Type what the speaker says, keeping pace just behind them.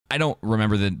I don't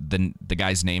remember the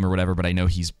guy's name or whatever, but I know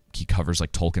he covers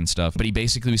like Tolkien stuff. But he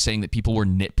basically was saying that people were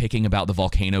nitpicking about the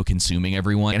volcano consuming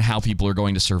everyone and how people are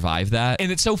going to survive that.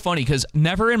 And it's so funny because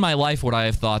never in my life would I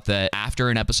have thought that after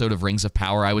an episode of Rings of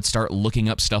Power, I would start looking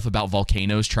up stuff about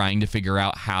volcanoes, trying to figure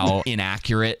out how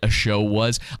inaccurate a show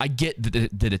was. I get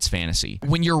that it's fantasy.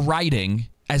 When you're writing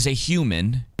as a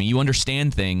human, you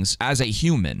understand things as a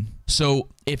human. So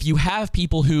if you have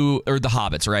people who are the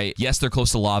hobbits, right? Yes, they're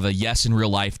close to lava. Yes, in real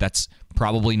life, that's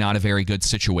probably not a very good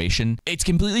situation. It's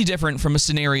completely different from a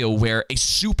scenario where a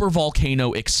super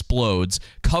volcano explodes,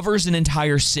 covers an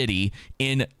entire city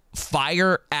in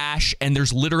fire, ash, and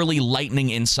there's literally lightning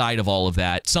inside of all of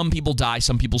that. Some people die,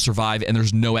 some people survive, and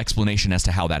there's no explanation as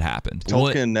to how that happened.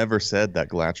 Tolkien never said that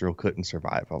Galadriel couldn't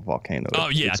survive a volcano. Oh,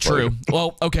 yeah, true.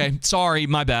 Well, okay, sorry,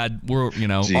 my bad. We're,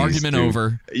 Jeez, argument dude.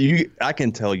 over. I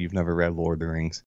can tell you've never read Lord of the Rings.